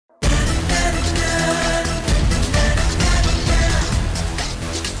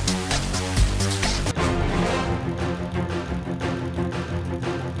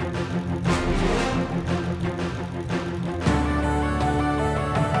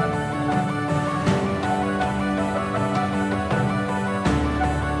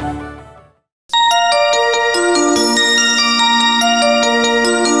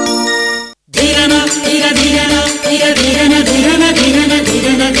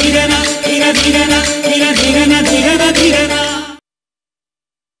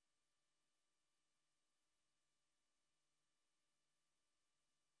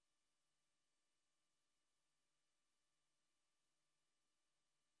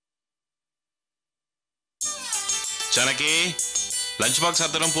Janaki lunch box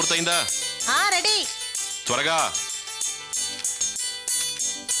అద్దడం పూర్తయిందా? Ready. త్వరగా.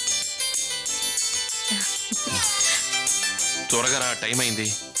 త్వరగా రా, టైం అయింది.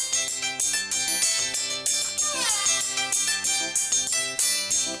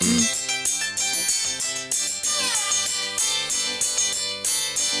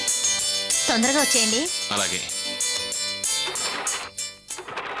 తొందరగా వచ్చేయండి. అలాగే.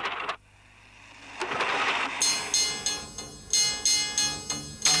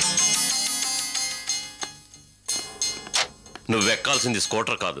 నువ్వెక్కాల్సింది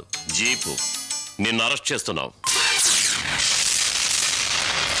స్కూటర్ కాదు, జీపు. నిన్ను అరెస్ట్ చేస్తున్నావు.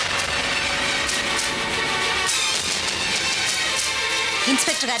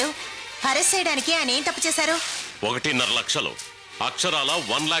 ఇన్స్పెక్టర్ గారు, అరెస్ట్ చేయడానికి ఆయన ఏం తప్పు చేశారు? 1.5 లక్షలు అక్షరాల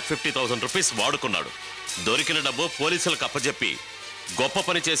 1,50,000 రూపీస్ వాడుకున్నాడు. దొరికిన డబ్బు పోలీసులకు అప్పచెప్పి గొప్ప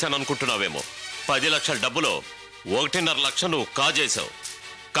పని చేశాననుకుంటున్నావేమో. 10 లక్షల డబ్బులో 1.5 లక్ష నువ్వు కాజేశావు.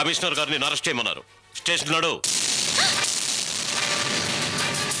 కమిషనర్ గారిని అరెస్ట్ చేయమన్నారు. స్టేషన్ నడు.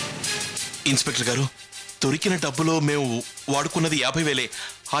 ఇన్స్పెక్టర్ గారు, దొరికిన డబ్బులో మేము వాడుకున్నది 50,000.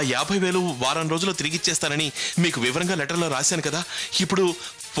 ఆ 50,000 వారం రోజుల్లో తిరిగిచ్చేస్తానని మీకు వివరంగా లెటర్లో రాశాను కదా. ఇప్పుడు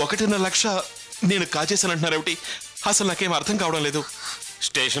 1.5 లక్ష నేను కాజేశానంటున్నారేమిటి? అసలు నాకేం అర్థం కావడం లేదు.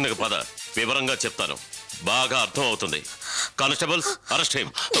 స్టేషన్కి పద, వివరంగా చెప్తాను. బాగా అర్థం అవుతుంది. Constables, arrest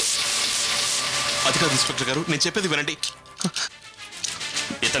him. అది కాదు ఇన్స్పెక్టర్ గారు, నేను చెప్పేది వినండి.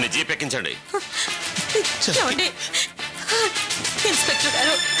 ఇతన్ని జీప్ ఎక్కించండి. ఇన్స్పెక్టర్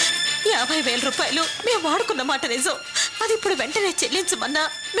గారు, 50,000 రూపాయలు మేము వాడుకున్న మాట నిజం. అది ఇప్పుడు వెంటనే చెల్లించమన్నా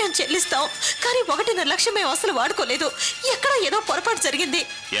మేము చెల్లిస్తాం. కానీ 1.5 లక్ష మేము అసలు వాడుకోలేదు. ఎక్కడో ఏదో పొరపాటు జరిగింది.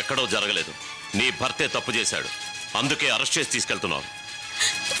 ఎక్కడో జరగలేదు. నీ భర్తే తప్పు చేశాడు. అందుకే అరెస్ట్ చేసి తీసుకెళ్తున్నావు.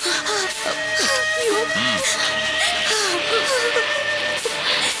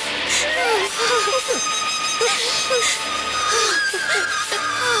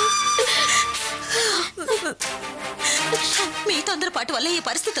 మీ తొందరపాటు వల్ల ఈ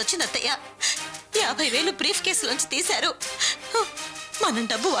పరిస్థితి వచ్చింది అత్తయ్య. 50,000 బ్రీఫ్ కేసులోంచి తీశారు. మనం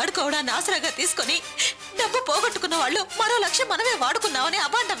డబ్బు వాడుకోవడాన్ని ఆసరాగా తీసుకొని డబ్బు పోగొట్టుకున్న వాళ్ళు మరో 1 లక్ష మనమే వాడుకున్నామని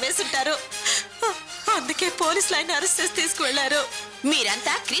అబాండం వేసుంటారు. అందుకే పోలీసులు ఆయన అరెస్ట్ చేసి తీసుకువెళ్లారు.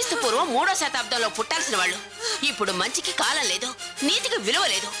 మీరంతా క్రీస్తు పూర్వం 3వ శతాబ్దంలో పుట్టాల్సిన వాళ్ళు. ఇప్పుడు మంచికి కాలం లేదు, నీతికి విలువ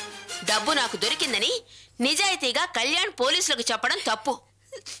లేదు. డబ్బు నాకు దొరికిందని నిజాయితీగా కళ్యాణ్ పోలీసులకు చెప్పడం తప్పు.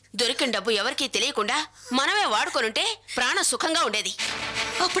 దొరికిన డబ్బు ఎవరికీ తెలియకుండా మనమే వాడుకొనుంటే ప్రాణ సుఖంగా ఉండేది.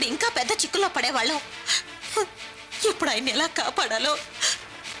 అప్పుడు ఇంకా పెద్ద చిక్కుల్లో పడేవాళ్ళం. ఇప్పుడు ఆయన ఎలా కాపాడాలో,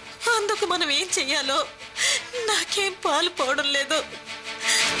 అందుకు మనం ఏం చెయ్యాలో నాకేం పాలు పోవడం లేదు.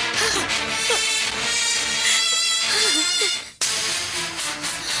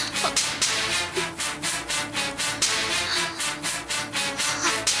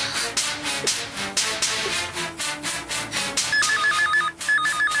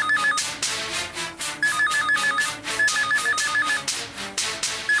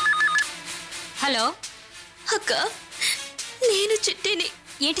 హలో అక్క, నేను చిట్టిని.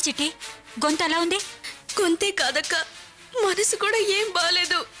 ఏంటి చిట్టి, గొంతు అలా ఉంది? గొంతే కాదక్క, మనసు కూడా ఏం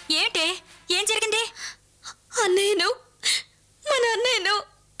బాలేదు. ఏంటి, ఏం జరిగింది? అన్నయ్యను, మన అన్నయ్యను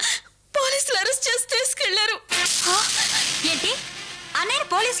పోలీసులు అరెస్ట్ చేసి తీసుకెళ్లారు. ఏంటి, అన్నయ్యని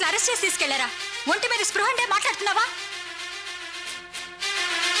పోలీసులు అరెస్ట్ చేసి తీసుకెళ్లారా? ఒంటి మీద స్పృహ అంటే మాట్లాడుతున్నావా?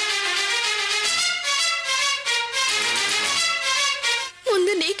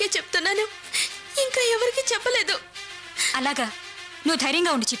 ముందు నీకే చెప్తున్నాను, ఇంకా ఎవరికి చెప్పలేదు. అలాగా, నువ్వు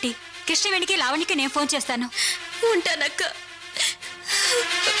ధైర్యంగా ఉండు చిట్టి. కృష్ణవేణికి లావణ్యకి నేను ఫోన్ చేస్తాను. ఉంటానక్క.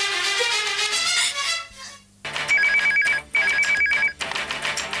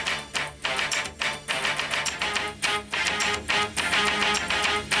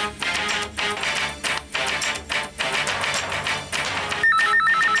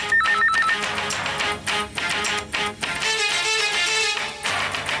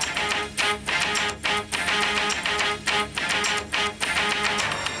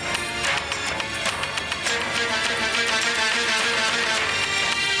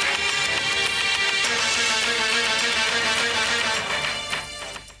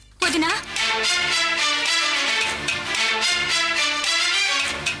 వదినా,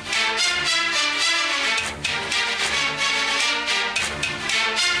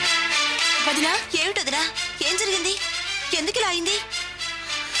 వదినా, ఏమిటదినా? ఏం జరిగింది? ఎందుకు ఇలా అయింది?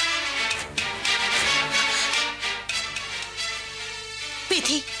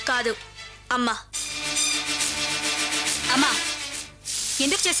 విధి కాదు, అమ్మా. అమ్మా,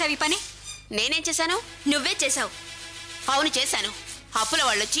 ఎందుకు చేసావు ఈ పని? నేనేం చేశాను? నువ్వే చేశావు. అవును, చేశాను. అప్పుల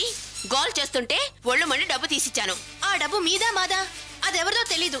వాళ్ళొచ్చి గోల్ చేస్తుంటే ఒళ్ళు మండి డబ్బు తీసిచ్చాను. ఆ డబ్బు మీదా మాదా అదెవరిదో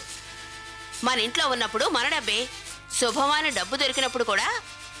తెలీదు. మన ఇంట్లో ఉన్నప్పుడు మన డబ్బే. శుభమైన డబ్బు దొరికినప్పుడు కూడా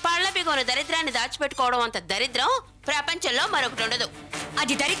పళ్ళ బిగోన దరిద్రాన్ని దాచిపెట్టుకోవడం అంత దరిద్రం ప్రపంచంలో మరొకటి ఉండదు.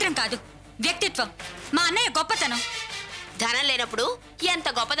 అది దరిద్రం కాదు, వ్యక్తిత్వం. మా అన్నయ్య గొప్పతనం. ధనం లేనప్పుడు ఎంత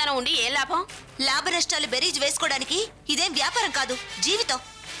గొప్పతనం ఉండి ఏ లాభం? లాభ నష్టాలు బెరీజ్ వేసుకోవడానికి ఇదేం వ్యాపారం కాదు, జీవితం.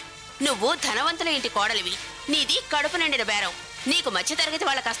 నువ్వు ధనవంతుల ఇంటి కోడలివి, నీది కడుపు నిండిన బేరం. నీకు మధ్య తరగతి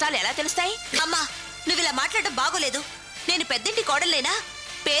వాళ్ళ కష్టాలు ఎలా తెలుస్తాయి? అమ్మా, నువ్వు ఇలా మాట్లాడడం బాగోలేదు. నేను పెద్దింటి కోడలేనా,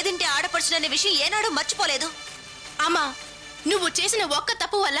 పేదింటి ఆడపడుచుననే విషయం ఏనాడు మర్చిపోలేదు. అమ్మా, నువ్వు చేసిన ఒక్క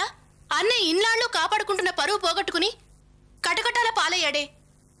తప్పు వల్ల అన్నయ్య ఇన్నాళ్ళు కాపాడుకుంటున్న పరువు పోగొట్టుకుని కటకటాల పాలయ్యాడే.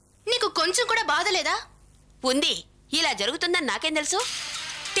 నీకు కొంచెం కూడా బాధ లేదా? ఉంది. ఇలా జరుగుతుందని నాకేం తెలుసు?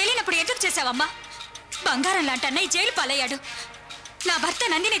 తెలియనప్పుడు ఎందుకు చేసావమ్మా? బంగారం లాంటి అన్నయ్య జైలు పాలయ్యాడు. నా భర్త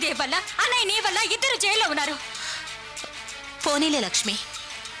నందిని దేవి వల్ల, అన్నయ్య నీ వల్ల ఇద్దరు జైల్లో ఉన్నారు. పోనీలే లక్ష్మి,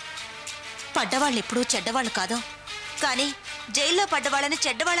 పడ్డవాళ్ళు ఎప్పుడూ చెడ్డవాళ్ళు కాదు. కానీ జైల్లో పడ్డవాళ్ళని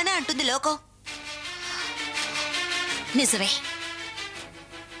చెడ్డవాళ్ళనే అంటుంది లోకం. నిజమే,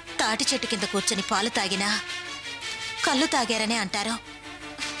 తాటి చెట్టు కింద కూర్చొని పాలు తాగినా కళ్ళు తాగారనే అంటారు.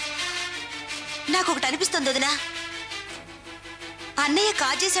 నాకొకటి అనిపిస్తుంది వదినా, అన్నయ్య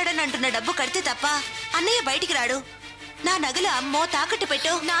కాజేశాడని అంటున్న డబ్బు కడితే తప్ప అన్నయ్య బయటికి రాడు. నా నగలు అమ్మో తాకట్టు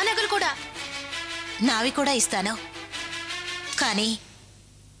పెట్టు. నా నగలు కూడా. నావి కూడా ఇస్తాను, కానీ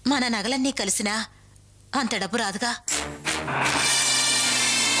మన నగలన్నీ కలిసినా అంత డబ్బు రాదుగా.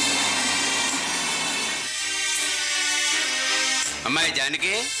 అమ్మాయి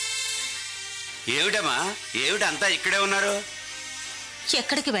జానకి, ఏమిటమ్మా, ఏమిటంతా ఇక్కడే ఉన్నారు?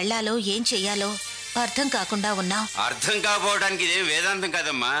 ఎక్కడికి వెళ్ళాలో ఏం చెయ్యాలో అర్థం కాకుండా ఉన్నాం. అర్థం కాకపోవడానికి ఇదేం వేదాంతం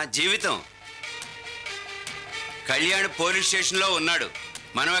కాదమ్మా, జీవితం. కళ్యాణ్ పోలీస్ స్టేషన్లో ఉన్నాడు.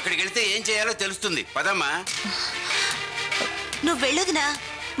 మనం అక్కడికి వెళ్తే ఏం చేయాలో తెలుస్తుంది. పదమ్మా. నువ్వు వెళ్ళొదినా,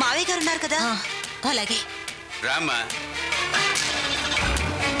 మావయ్య గారు ఉన్నారు కదా. అలాగే రామ్మా.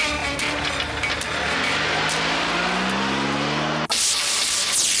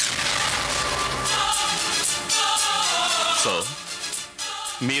 సో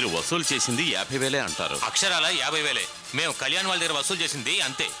మీరు వసూలు చేసింది 50,000 అంటారు? అక్షరాల 50,000. మేము కళ్యాణ్ వాళ్ళ దగ్గర వసూలు చేసింది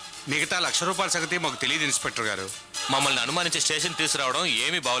అంతే. మిగతా ₹1,00,000 సంగతి మాకు తెలియదు ఇన్స్పెక్టర్ గారు. మమ్మల్ని అనుమానించే స్టేషన్ తీసుకురావడం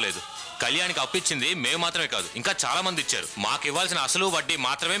ఏమీ బాగోలేదు. కళ్యాణ్కి అప్పిచ్చింది మేము మాత్రమే కాదు, ఇంకా చాలా మంది ఇచ్చారు. మాకు ఇవ్వాల్సిన అసలు వడ్డీ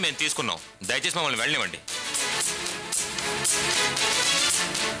మాత్రమే మేము తీసుకున్నాం. దయచేసి మమ్మల్ని వెళ్ళనివ్వండి.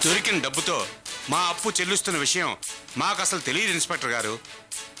 దొరికిన డబ్బుతో మా అప్పు చెల్లిస్తున్న విషయం మాకు అసలు తెలియదు ఇన్స్పెక్టర్ గారు.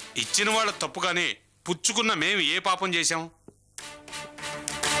 ఇచ్చిన వాళ్ళ తప్పు కానీ పుచ్చుకున్న మేము ఏ పాపం చేశాం?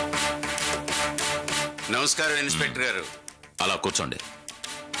 నమస్కారం ఇన్స్పెక్టర్ గారు. అలా కూర్చోండి.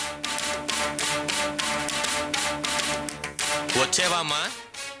 వచ్చేవా అమ్మా?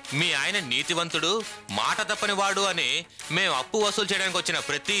 మీ ఆయన నీతివంతుడు, మాట తప్పని వాడు అని మేము అప్పు వసూలు చేయడానికి వచ్చిన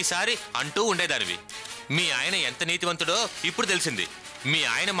ప్రతిసారి అంటూ ఉండేదానివి. మీ ఆయన ఎంత నీతివంతుడో ఇప్పుడు తెలిసింది. మీ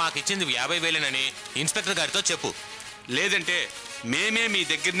ఆయన మాకిచ్చింది 50,000 ఇన్స్పెక్టర్ గారితో చెప్పు. లేదంటే మేమే మీ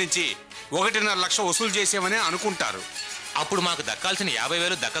దగ్గర నుంచి 1.5 లక్ష వసూలు చేసామని అనుకుంటారు. అప్పుడు మాకు దక్కాల్సిన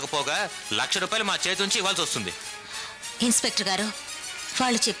 50,000 దక్కకపోగా ₹1,00,000 మా చేతి నుంచి ఇవ్వాల్సి వస్తుంది. ఇన్స్పెక్టర్ గారు,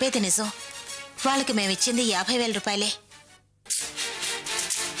 వాళ్ళు చెప్పేది నిజం. వాళ్ళకి మేమిచ్చింది 50,000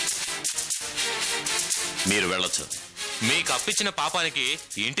 మీరు వెళ్ళొచ్చు. మీకు అప్పిచ్చిన పాపానికి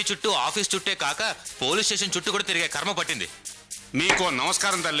ఇంటి చుట్టూ, ఆఫీస్ చుట్టే కాక పోలీస్ స్టేషన్ చుట్టూ కూడా తిరిగే కర్మ పట్టింది. మీకు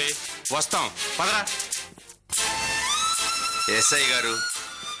నమస్కారం తల్లి, వస్తాం, పదరా. ఎస్ఐ గారు,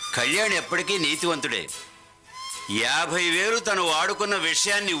 కళ్యాణ్ ఎప్పటికీ నీతివంతుడే. 50,000 తను వాడుకున్న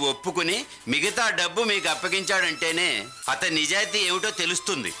విషయాన్ని ఒప్పుకుని మిగతా డబ్బు మీకు అప్పగించాడంటేనే అతని నిజాయితీ ఏమిటో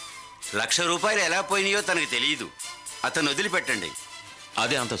తెలుస్తుంది. ₹1,00,000 ఎలా పోయినాయో తనకు తెలియదు. అతను వదిలిపెట్టండి.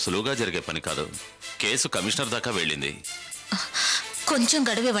 అదే అంత సులువుగా జరిగే పని కాదు. కేసు కమిషనర్ దాకా వెళ్ళింది. కొంచెం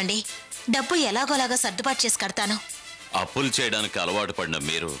గడువివ్వండి, డబ్బు ఎలాగోలాగా సర్దుబాటు చేసి కడతాను. అప్పులు చేయడానికి అలవాటు పడిన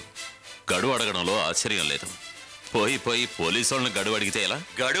మీరు గడువు అడగడంలో ఆశ్చర్యం లేదు. పోయి పోయి పోలీసు వాళ్ళని గడువు అడిగితే ఎలా?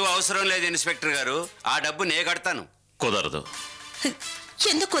 గడువు అవసరం లేదు ఇన్స్పెక్టర్ గారు, ఆ డబ్బు నే కడతాను. కుదరదు.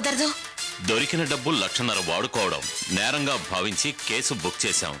 ఎందుకు కుదరదు? దొరికిన డబ్బు 1,50,000 వాడుకోవడం నేరంగా భావించి కేసు బుక్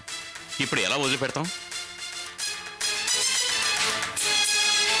చేశాం. ఇప్పుడు ఎలా వదిలిపెడతాం?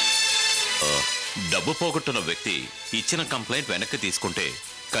 డబ్బు పోగొట్టున్న వ్యక్తి ఇచ్చిన కంప్లైంట్ వెనక్కి తీసుకుంటే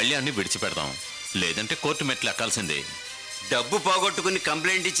కళ్యాణ్ని విడిచిపెడతాం, లేదంటే కోర్టు మెట్లు ఎక్కాల్సిందే. డబ్బు పోగొట్టుకుని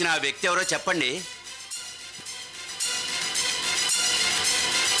కంప్లైంట్ ఇచ్చిన ఆ వ్యక్తి ఎవరో చెప్పండి.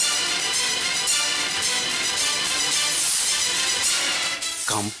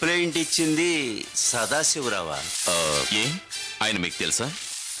 కంప్లైంట్ ఇచ్చింది సదాశివరావా? ఏ ఆయన మీకు తెలుసా?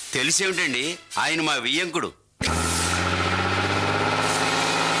 తెలిసేమిటండి, ఆయన మా వియ్యంకుడు.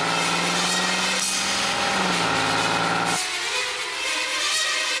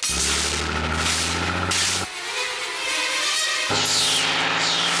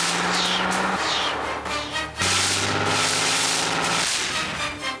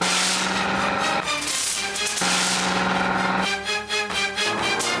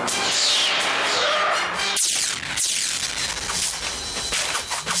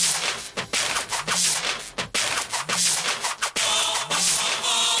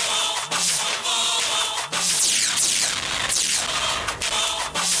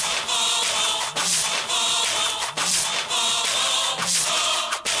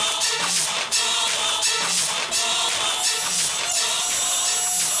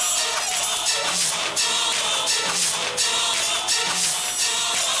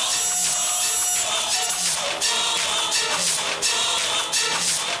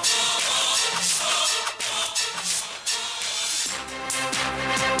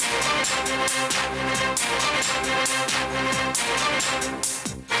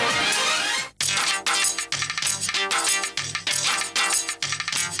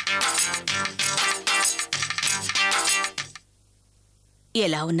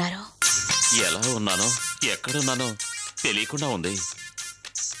 ఎలా ఉన్నారు? ఎలా ఉన్నానో ఎక్కడున్నానో తెలియకుండా ఉంది.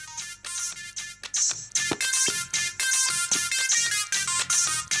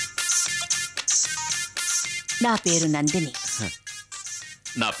 నా పేరు నందిని.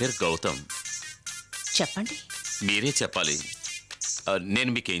 నా పేరు గౌతమ్. చెప్పండి. మీరే చెప్పాలి.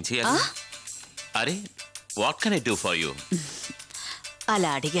 నేను మీకేం చేయాలి? అరే, what can I do for you?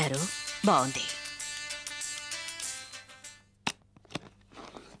 అలా అడిగారు, బాగుంది.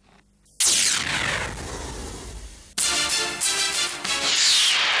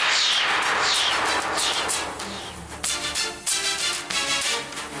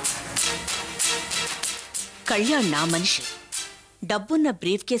 కళ్యాణ్ నా మనిషి. డబ్బున్న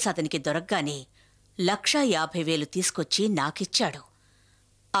బ్రీఫ్ కేస్ అతనికి దొరకగానే 1,50,000 తీసుకొచ్చి నాకిచ్చాడు.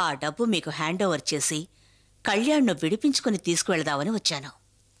 ఆ డబ్బు మీకు హ్యాండ్ ఓవర్ చేసి కళ్యాణ్ను విడిపించుకుని తీసుకువెళదామని వచ్చాను.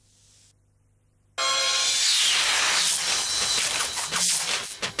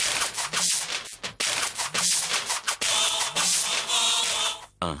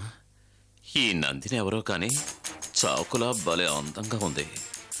 ఈ నందిని ఎవరో కానీ చాకులా భలే అందంగా ఉంది.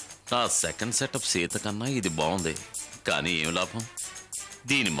 ఆ సెకండ్ సెటప్ సీత కన్నా ఇది బాగుంది. కానీ ఏం లాభం?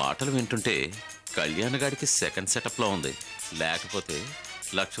 దీని మాటలు వింటుంటే కళ్యాణ్ గాడికి సెకండ్ సెటప్లో ఉంది. లేకపోతే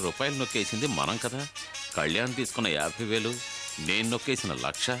 ₹1,00,000 నొక్కేసింది మనం కదా. కళ్యాణ్ తీసుకున్న 50,000, నేను నొక్కేసిన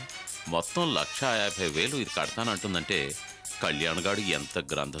 1,00,000, మొత్తం 1,50,000 ఇది కడతానంటుందంటే కళ్యాణ్ గాడు ఎంత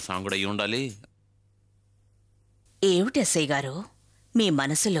గ్రంథసాంగుడయి ఉండాలి. ఏమిటి ఎస్ఐ గారు, మీ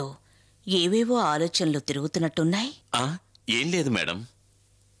మనసులో ఏవేవో ఆలోచనలు తిరుగుతున్నట్టున్నాయి? ఏం లేదు మేడం.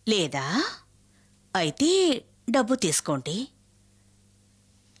 లేదా? అయితే డబ్బు తీసుకోండి,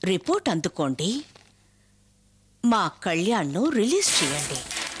 రిపోర్ట్ అందుకోండి, మా కళ్యాణ్ను రిలీజ్ చేయండి.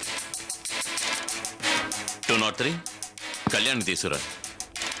 203 కళ్యాణ్ తీసురా.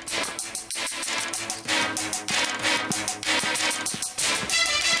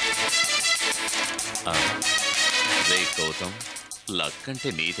 రే గౌతమ్, లక్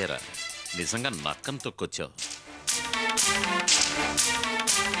అంటే నీదేరా. నిజంగా నక్కం తొక్కొచ్చావు.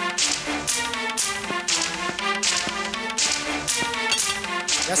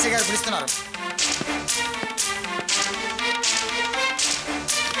 ఎస్ఐ గారు పిలుస్తున్నారు.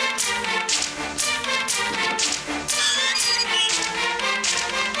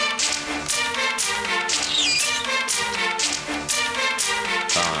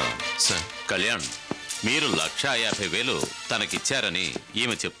 సార్, కళ్యాణ్, మీరు 1,50,000 తనకిచ్చారని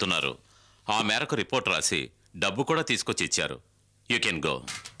ఈమె చెప్తున్నారు. ఆ మేరకు రిపోర్ట్ రాసి డబ్బు కూడా తీసుకొచ్చి ఇచ్చారు. You can go.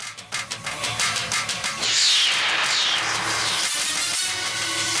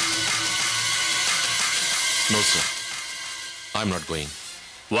 No sir, I'm not going.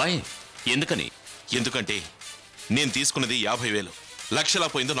 Why? ఎందుకని? ఎందుకంటే నేను తీసుకున్నది 50,000. లక్షలా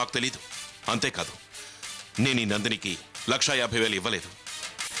పోయిందో నాకు తెలీదు. అంతేకాదు, నేను ఈ నందినికి 1,50,000 ఇవ్వలేదు.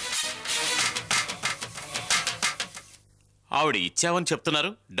 ఆవిడ ఇచ్చావని చెప్తున్నారు,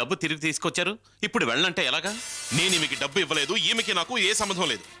 డబ్బు తిరిగి తీసుకొచ్చారు. ఇప్పుడు వెళ్ళంటే ఎలాగా? నేను ఈమెకి డబ్బు ఇవ్వలేదు. ఈమెకి నాకు ఏ సంబంధం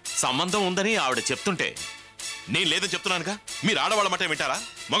లేదు. సంబంధం ఉందని ఆవిడ చెప్తుంటే నేను లేదని చెప్తున్నానుగా. మీరు ఆడవాళ్ళ మాట వింటారా?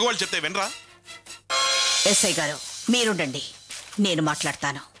 మగవాళ్ళు చెప్తే వినరా? ఎస్ఐ గారు, మీరుండండి, నేను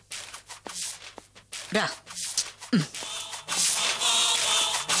మాట్లాడతాను. రా.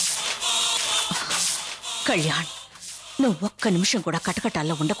 కళ్యాణ్, నువ్వు ఒక్క నిమిషం కూడా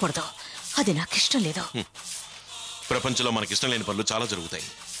కటకటాల్లో ఉండకూడదు. అది నాకిష్టం లేదు. ప్రపంచంలో మనకిష్టం లేని పనులు చాలా జరుగుతాయి.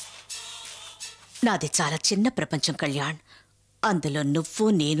 నాది చాలా చిన్న ప్రపంచం కళ్యాణ్. అందులో నువ్వు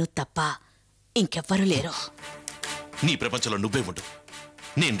నేను తప్ప ఇంకెవ్వరూ లేరు. నీ ప్రపంచంలో నువ్వే ఉండు.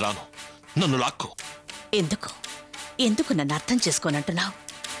 నేను రాను. నన్ను లాక్కో. ఎందుకు నన్ను అర్థం చేసుకోనంటున్నావు?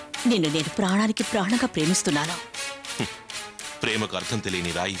 నిన్ను నేను ప్రాణానికి ప్రాణంగా ప్రేమిస్తున్నాను. ప్రేమకు అర్థం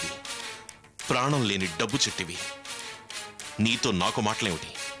తెలియని రాయివి, ప్రాణం లేని డబ్బు చెట్టివి. నీతో నాకు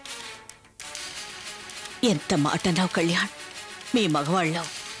మాటలేమిటి? ఎంత మాట అన్నావు కళ్యాణ్. మీ మగవాళ్ళం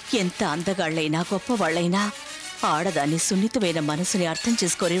ఎంత అందగాళ్లైనా గొప్పవాళ్లైనా ఆడదాన్ని సున్నితమైన మనసుని అర్థం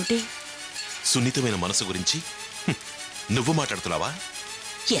చేసుకోరేమిటి? సున్నితమైన మనసు గురించి నువ్వు మాట్లాడుతున్నావా?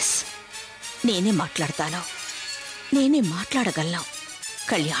 ఎస్, నేనే మాట్లాడతాను. నేనే మాట్లాడగలను.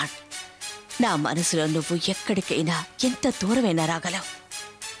 కళ్యాణ్, నా మనసులో నువ్వు ఎక్కడికైనా ఎంత దూరమైనా రాగలవు.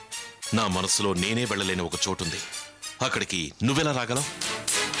 నా మనసులో నేనే వెళ్ళలేని ఒక చోటుంది. అక్కడికి నువ్వెలా రాగలవు?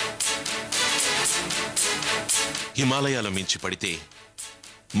 హిమాలయాల మించి పడితే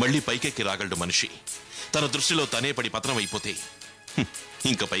మళ్ళీ పైకెక్కి రాగలడు మనిషి. తన దృష్టిలో తనే పడి పతనం అయిపోతే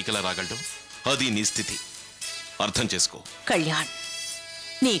ఇంకా పైకెలా రాగలడు? అది నీ స్థితి. అర్థం చేసుకో. కళ్యాణ్,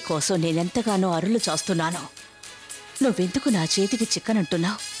 నీకోసం నేనెంతగానో అరులు చాస్తున్నాను. నువ్వెందుకు నా చేతికి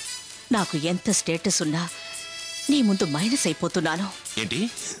చిక్కనంటున్నావు? నాకు ఎంత స్టేటస్ ఉన్నా నీ ముందు మైనస్ అయిపోతున్నాను. ఏంటి?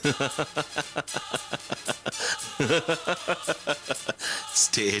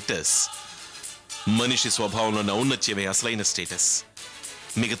 స్టేటస్ మనిషి స్వభావంలో ఔన్నత్యమే అసలైన స్టేటస్.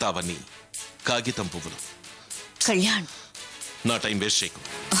 మిగతావన్నీ కాగితం పువ్వులు. కళ్యాణ్, నా టైం వేస్ట్ చేయకు.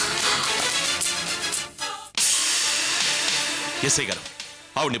 ఎస్ఐ గారు,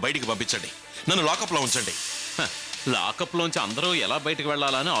 ఆవిడ్ని బయటికి పంపించండి. నన్ను లాకప్లో ఉంచండి. లాకప్లోంచి అందరూ ఎలా బయటకు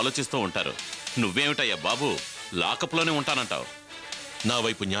వెళ్ళాలని ఆలోచిస్తూ ఉంటారు. నువ్వేమిటయ్యా బాబు, లాకప్లోనే ఉంటానంటావు? నా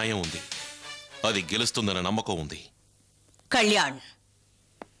వైపు న్యాయం ఉంది, అది గెలుస్తుందన్న నమ్మకం ఉంది. కళ్యాణ్,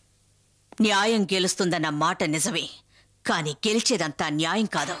 న్యాయం గెలుస్తుందన్న మాట నిజమే, కానీ గెలిచేదంతా న్యాయం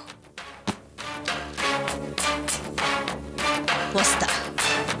కాదు. వస్తా.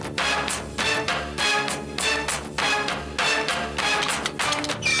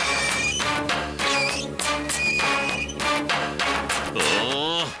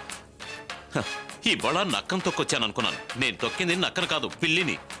 ఈ బొళ నక్కను తొక్కొచ్చాననుకున్నాను. నేను తొక్కింది నక్కను కాదు,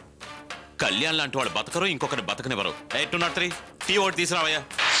 పిల్లిని. కళ్యాణ్ లాంటి వాడు బతకరు, ఇంకొకటి బతకనివ్వరు. 803 టీ ఓటు తీసుకురావయ్యా.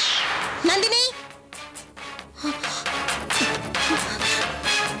 నందిని,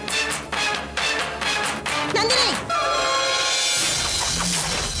 నందిని,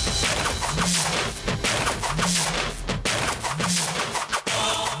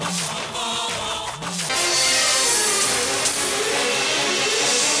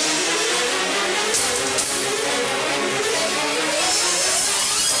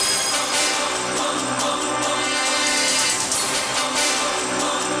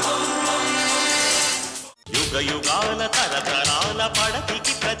 యుగాల తరతరాల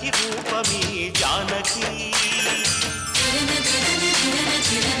పడతికి ప్రతిరూపమీ జానకి.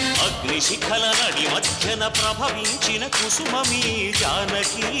 అగ్నిశిఖల నడి మధ్యన ప్రభవించిన కుసుమమీ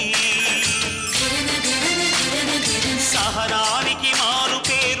జానకి. సహనానికి మారు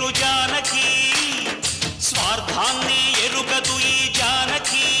పేరు జానకి. స్వార్థాన్ని ఎరుగదు ఈ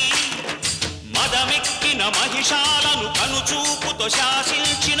జానకి. మదమెక్కిన మహిషాలను కనుచూపుతో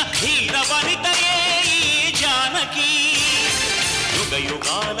శాసించిన ధీర వనితయే ఈ జానకి. యుగ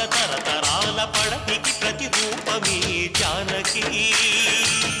యుగాల తరతరాల పడతికి ప్రతిరూపమీ జానకి.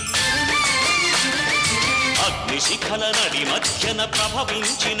 అగ్నిశిఖల నడి మధ్యన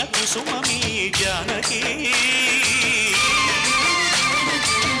ప్రభవించిన కుసుమమీ జానకి.